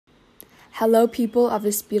Hello, people of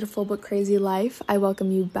this beautiful but crazy life. I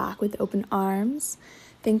welcome you back with open arms.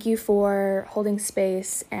 Thank you for holding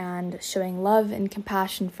space and showing love and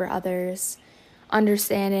compassion for others,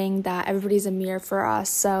 understanding that everybody's a mirror for us.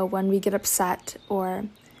 So when we get upset or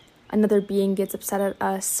another being gets upset at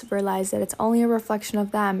us, realize that it's only a reflection of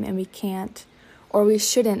them and we can't, or we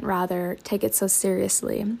shouldn't rather, take it so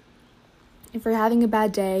seriously. If you're having a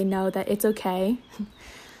bad day, know that it's okay.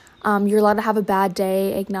 You're allowed to have a bad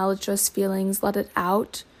day, acknowledge those feelings, let it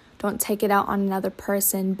out. Don't take it out on another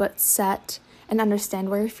person, but set and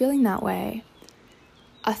understand why you're feeling that way.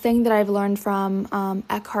 A thing that I've learned from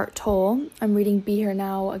Eckhart Tolle, I'm reading Be Here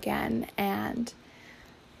Now again, and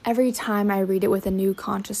every time I read it with a new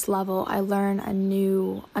conscious level, I learn a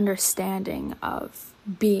new understanding of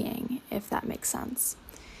being, if that makes sense.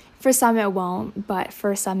 For some it won't, but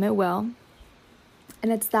for some it will.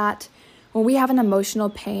 And it's that when we have an emotional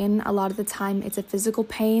pain, a lot of the time it's a physical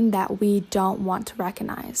pain that we don't want to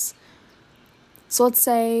recognize. So let's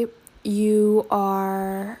say you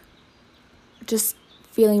are just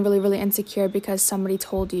feeling really, really insecure because somebody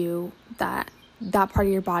told you that that part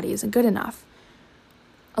of your body isn't good enough.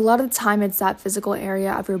 A lot of the time it's that physical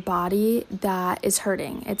area of your body that is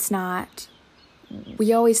hurting. It's not,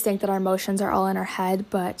 we always think that our emotions are all in our head,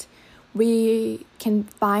 but we can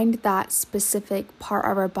find that specific part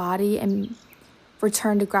of our body and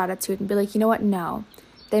return to gratitude and be like, you know what? No,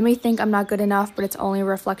 they may think I'm not good enough, but it's only a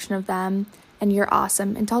reflection of them and you're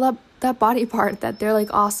awesome. And tell that body part that they're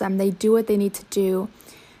like awesome. They do what they need to do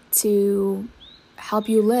to help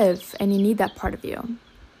you live, and you need that part of you.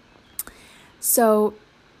 So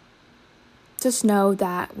just know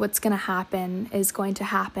that what's going to happen is going to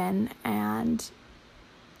happen, and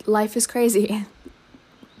life is crazy.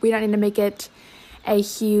 We don't need to make it a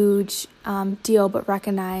huge deal, but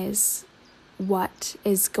recognize what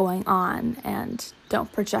is going on and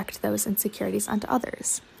don't project those insecurities onto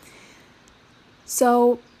others.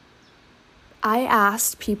 So I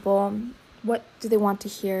asked people, what do they want to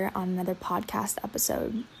hear on another podcast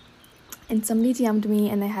episode? And somebody DM'd me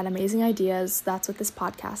and they had amazing ideas. That's what this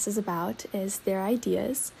podcast is about, is their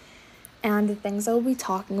ideas. And the things I will be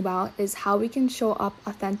talking about is how we can show up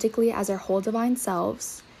authentically as our whole divine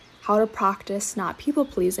selves, how to practice not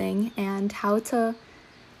people-pleasing, and how to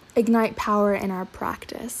ignite power in our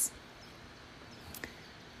practice.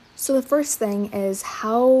 So the first thing is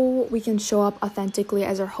how we can show up authentically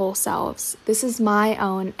as our whole selves. This is my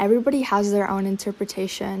own. Everybody has their own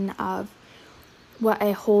interpretation of what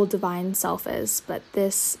a whole divine self is, but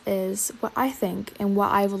this is what I think and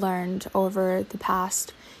what I've learned over the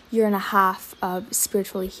past year and a half of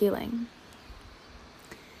spiritually healing.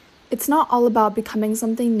 It's not all about becoming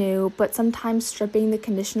something new, but sometimes stripping the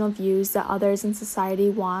conditional views that others in society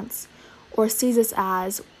wants or sees us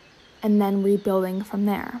as, and then rebuilding from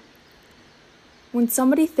there. When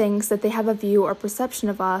somebody thinks that they have a view or perception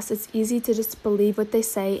of us, it's easy to just believe what they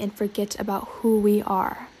say and forget about who we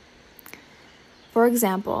are. For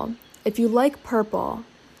example, if you like purple,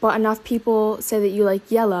 but enough people say that you like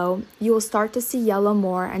yellow, you will start to see yellow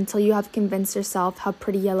more until you have convinced yourself how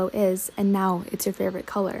pretty yellow is, and now it's your favorite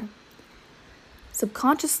color.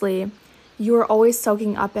 Subconsciously, you are always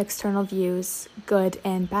soaking up external views, good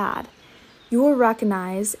and bad. You will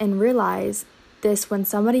recognize and realize this when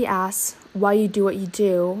somebody asks why you do what you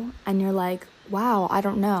do, and you're like, wow, I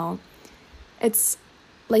don't know. It's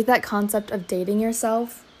like that concept of dating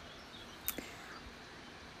yourself.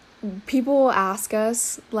 People will ask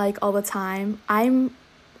us, like, all the time. I'm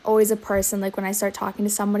always a person, like, when I start talking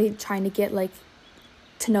to somebody, trying to get, like,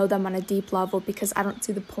 to know them on a deep level, because I don't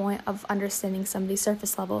see the point of understanding somebody's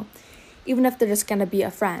surface level, even if they're just going to be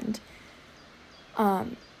a friend.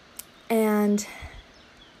 And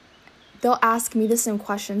they'll ask me the same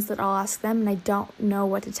questions that I'll ask them, and I don't know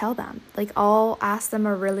what to tell them. Like, I'll ask them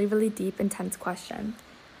a really, really deep, intense question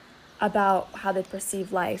about how they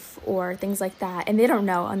perceive life or things like that, and they don't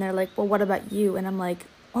know, and they're like, well, what about you? And I'm like,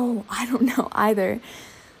 oh, I don't know either.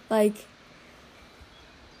 Like,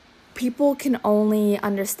 people can only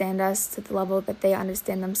understand us to the level that they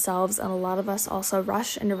understand themselves, and a lot of us also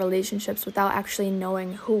rush into relationships without actually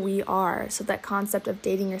knowing who we are. So that concept of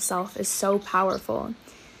dating yourself is so powerful.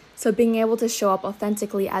 So being able to show up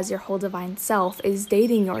authentically as your whole divine self is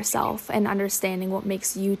dating yourself and understanding what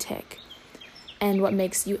makes you tick and what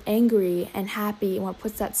makes you angry and happy and what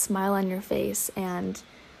puts that smile on your face and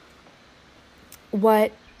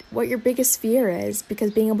what your biggest fear is,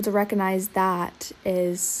 because being able to recognize that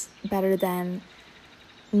is better than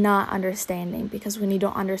not understanding, because when you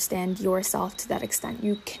don't understand yourself to that extent,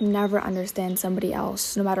 you can never understand somebody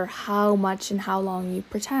else, no matter how much and how long you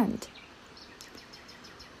pretend.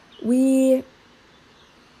 We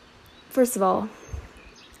first of all,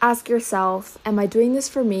 ask yourself, am I doing this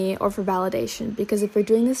for me or for validation? Because if you're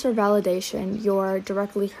doing this for validation, you're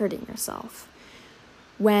directly hurting yourself.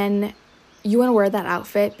 When you want to wear that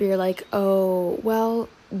outfit, but you're like, oh, well,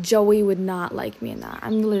 Joey would not like me in that.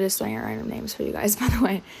 I'm literally just throwing out random names for you guys, by the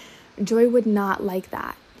way. Joey would not like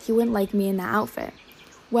that. He wouldn't like me in that outfit.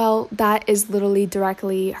 Well, that is literally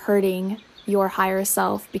directly hurting your higher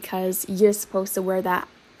self, because you're supposed to wear that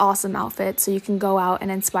awesome outfit so you can go out and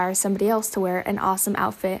inspire somebody else to wear an awesome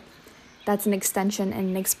outfit that's an extension and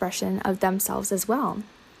an expression of themselves as well.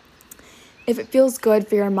 If it feels good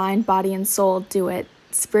for your mind, body, and soul, do it.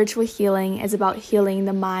 Spiritual healing is about healing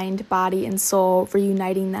the mind, body, and soul,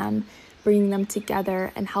 reuniting them, bringing them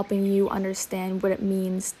together, and helping you understand what it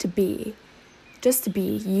means to be. Just to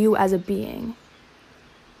be, you as a being.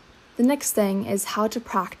 The next thing is how to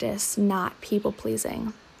practice not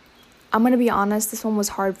people-pleasing. I'm going to be honest, this one was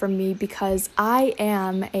hard for me because I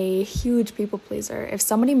am a huge people pleaser. If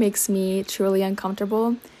somebody makes me truly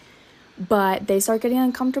uncomfortable, but they start getting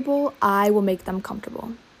uncomfortable, I will make them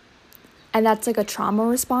comfortable. And that's like a trauma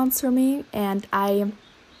response for me. And I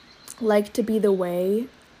like to be the way,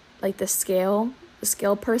 like the scale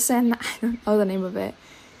person, I don't know the name of it,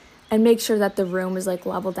 and make sure that the room is like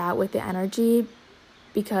leveled out with the energy,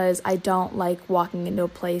 because I don't like walking into a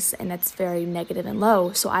place and it's very negative and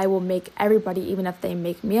low. So I will make everybody, even if they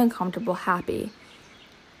make me uncomfortable, happy.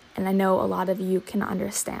 And I know a lot of you can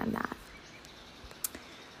understand that.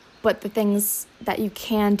 But the things that you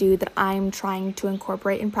can do that I'm trying to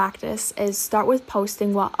incorporate in practice is start with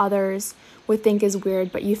posting what others would think is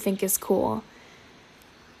weird, but you think is cool.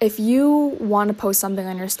 If you want to post something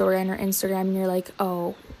on your story on your Instagram and you're like,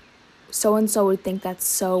 oh, so-and-so would think that's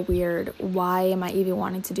so weird. Why am I even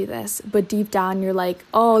wanting to do this? But deep down, you're like,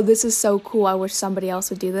 oh, this is so cool. I wish somebody else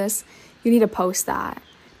would do this. You need to post that,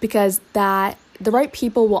 because the right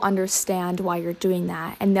people will understand why you're doing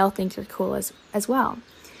that, and they'll think you're cool as well.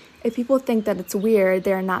 If people think that it's weird,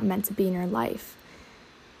 they're not meant to be in your life.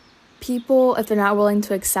 People, if they're not willing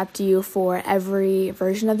to accept you for every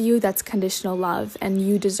version of you, that's conditional love, and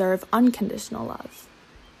you deserve unconditional love.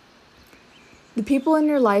 The people in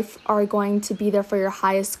your life are going to be there for your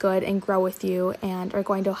highest good and grow with you, and are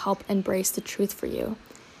going to help embrace the truth for you.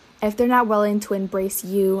 If they're not willing to embrace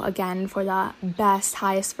you, again, for the best,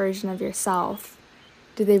 highest version of yourself,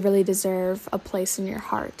 do they really deserve a place in your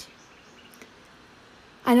heart?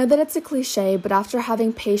 I know that it's a cliche, but after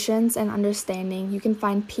having patience and understanding, you can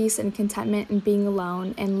find peace and contentment in being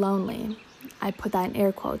alone and lonely. I put that in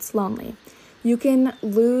air quotes, lonely. You can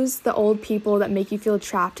lose the old people that make you feel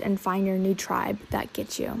trapped and find your new tribe that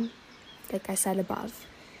gets you, like I said above.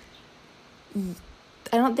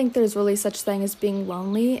 I don't think there's really such thing as being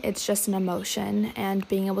lonely. It's just an emotion, and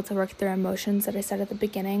being able to work through emotions that I said at the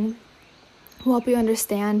beginning will help you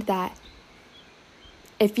understand that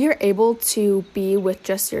if you're able to be with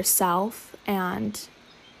just yourself and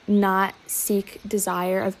not seek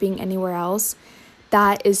desire of being anywhere else,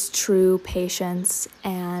 that is true patience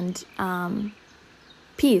and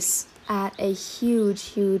peace at a huge,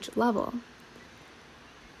 huge level.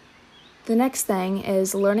 The next thing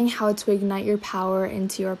is learning how to ignite your power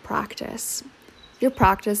into your practice. Your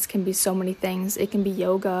practice can be so many things. It can be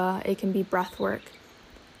yoga, it can be breath work,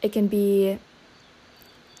 it can be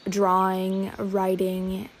drawing,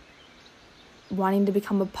 writing, wanting to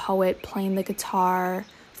become a poet, playing the guitar,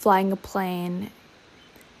 flying a plane.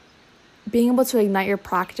 Being able to ignite your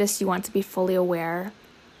practice, you want to be fully aware.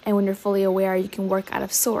 And when you're fully aware, you can work out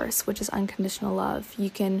of source, which is unconditional love. You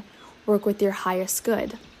can work with your highest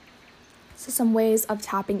good. So some ways of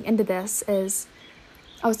tapping into this is,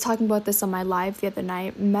 I was talking about this on my live the other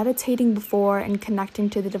night, meditating before and connecting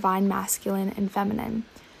to the divine masculine and feminine.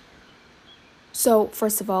 So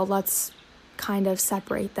first of all, let's kind of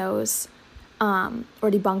separate those or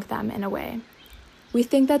debunk them in a way. We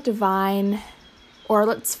think that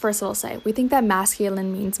we think that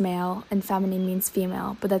masculine means male and feminine means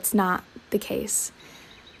female, but that's not the case.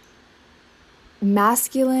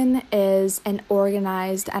 Masculine is an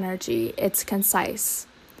organized energy. It's concise.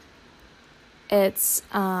 It's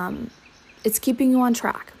keeping you on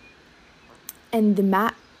track. And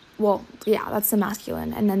that's the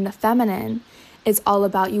masculine. And then the feminine is all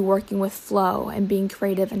about you working with flow and being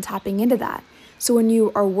creative and tapping into that. So when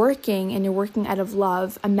you are working and you're working out of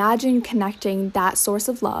love, imagine connecting that source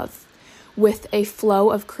of love with a flow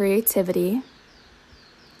of creativity,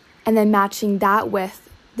 and then matching that with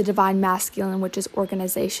the divine masculine, which is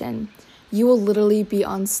organization. You will literally be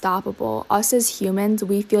unstoppable. Us as humans,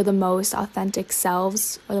 we feel the most authentic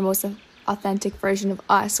selves, or the most authentic version of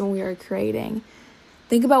us when we are creating.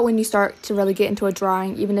 Think about when you start to really get into a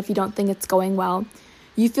drawing, even if you don't think it's going well,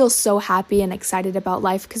 You feel so happy and excited about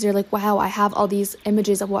life because you're like, wow, I have all these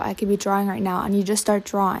images of what I could be drawing right now, and you just start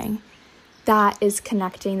drawing. That is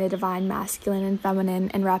connecting the divine masculine and feminine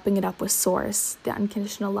and wrapping it up with source, the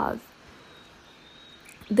unconditional love.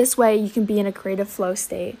 This way you can be in a creative flow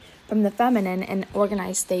state from the feminine and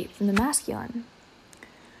organized state from the masculine.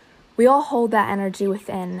 We all hold that energy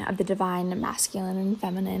within of the divine masculine and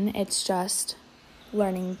feminine. It's just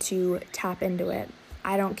learning to tap into it.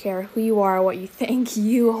 I don't care who you are, what you think,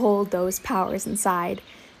 you hold those powers inside,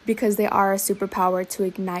 because they are a superpower. To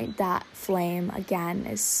ignite that flame again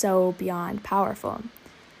is so beyond powerful.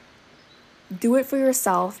 Do it for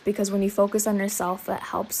yourself, because when you focus on yourself, that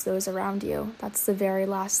helps those around you. That's the very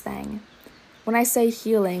last thing. When I say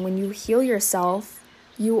healing, when you heal yourself,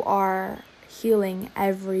 you are healing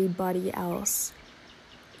everybody else.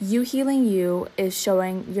 You healing you is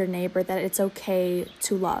showing your neighbor that it's okay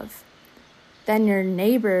to love. Then your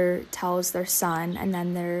neighbor tells their son, and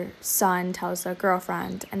then their son tells their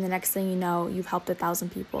girlfriend, and the next thing you know, you've helped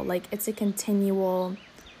 1,000 people. Like, it's a continual,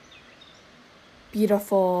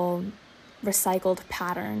 beautiful, recycled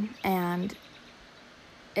pattern, and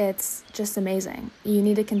it's just amazing. You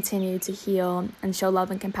need to continue to heal and show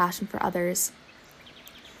love and compassion for others.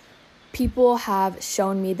 People have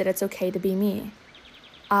shown me that it's okay to be me.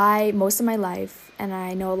 Most of my life, and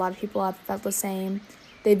I know a lot of people have felt the same,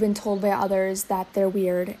 they've been told by others that they're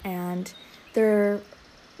weird and they're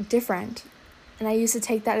different. And I used to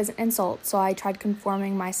take that as an insult, so I tried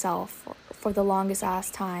conforming myself for the longest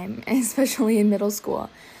ass time, especially in middle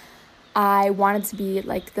school. I wanted to be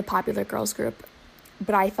like the popular girls group,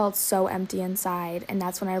 but I felt so empty inside, and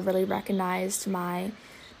that's when I really recognized my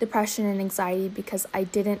depression and anxiety, because I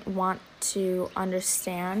didn't want to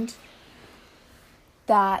understand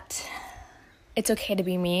that it's okay to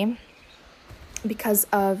be me, because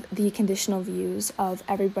of the conditional views of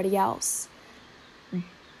everybody else.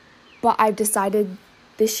 But I've decided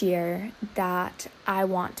this year that I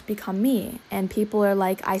want to become me. And people are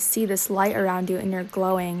like, I see this light around you and you're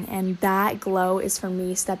glowing. And that glow is for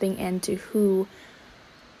me stepping into who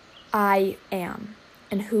I am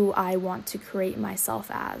and who I want to create myself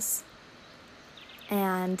as.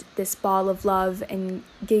 And this ball of love and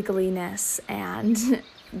giggliness, and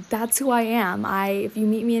that's who I am. If you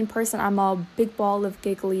meet me in person, I'm a big ball of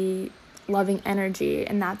giggly, loving energy,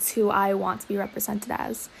 and that's who I want to be represented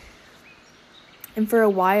as. And for a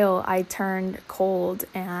while, I turned cold,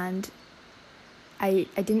 and I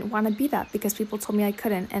didn't want to be that because people told me I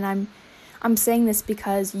couldn't. And I'm saying this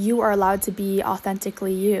because you are allowed to be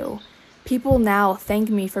authentically you. People now thank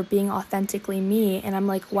me for being authentically me, and I'm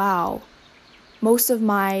like, wow. Most of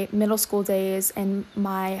my middle school days and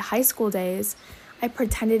my high school days, I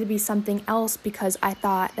pretended to be something else because I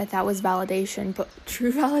thought that was validation. But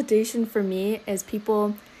true validation for me is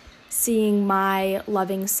people seeing my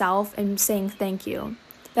loving self and saying thank you.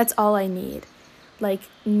 That's all I need. Like,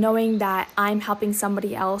 knowing that I'm helping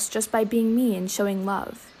somebody else just by being me and showing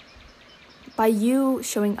love. By you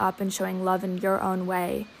showing up and showing love in your own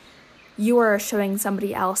way, you are showing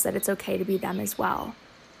somebody else that it's okay to be them as well.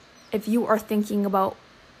 If you are thinking about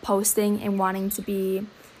posting and wanting to be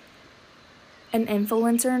an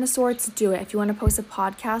influencer in a sorts, do it. If you want to post a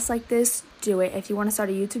podcast like this, do it. If you want to start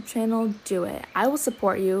a YouTube channel, do it. I will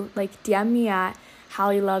support you. Like, DM me at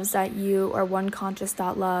HallieLoves.you or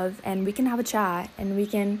OneConscious.love, and we can have a chat and we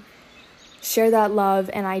can share that love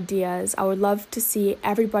and ideas. I would love to see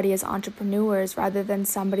everybody as entrepreneurs rather than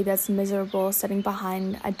somebody that's miserable sitting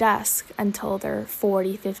behind a desk until they're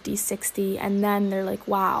 40, 50, 60, and then they're like,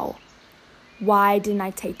 wow, why didn't I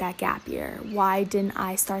take that gap year? Why didn't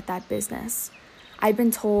I start that business? I've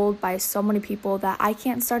been told by so many people that I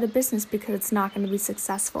can't start a business because it's not going to be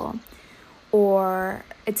successful, or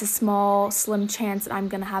it's a small, slim chance that I'm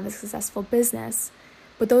going to have a successful business.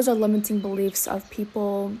 But those are limiting beliefs of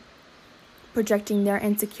people projecting their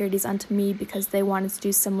insecurities onto me because they wanted to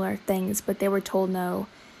do similar things, but they were told no,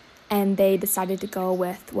 and they decided to go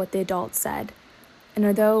with what the adults said. And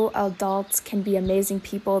although adults can be amazing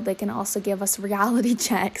people, they can also give us reality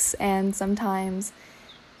checks, and sometimes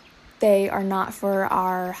they are not for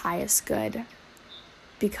our highest good,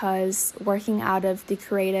 because working out of the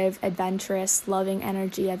creative, adventurous, loving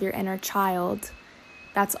energy of your inner child,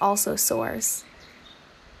 that's also source.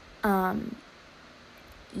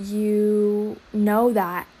 You know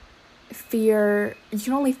that fear, you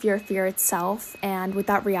can only fear itself, and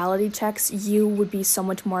without reality checks, you would be so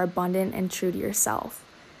much more abundant and true to yourself.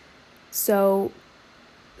 So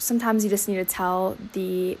sometimes you just need to tell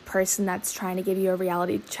the person that's trying to give you a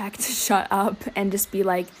reality check to shut up and just be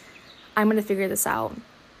like, I'm going to figure this out.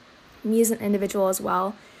 Me as an individual as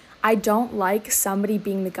well, I don't like somebody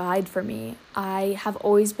being the guide for me. I have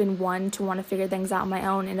always been one to want to figure things out on my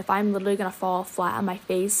own, and if I'm literally going to fall flat on my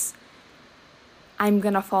face, I'm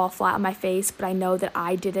going to fall flat on my face, but I know that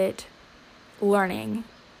I did it learning,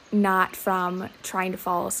 not from trying to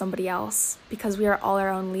follow somebody else, because we are all our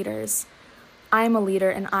own leaders. I'm a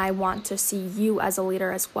leader, and I want to see you as a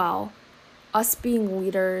leader as well. Us being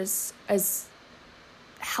leaders is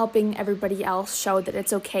helping everybody else show that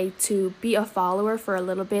it's okay to be a follower for a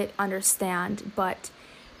little bit, understand, but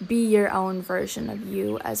be your own version of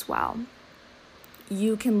you as well.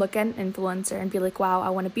 You can look at an influencer and be like, wow, I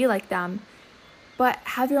want to be like them, but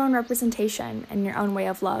have your own representation and your own way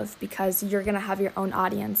of love, because you're going to have your own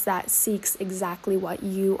audience that seeks exactly what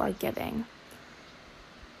you are giving.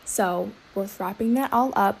 So, with wrapping that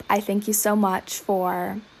all up, I thank you so much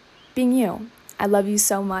for being you. I love you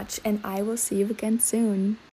so much, and I will see you again soon.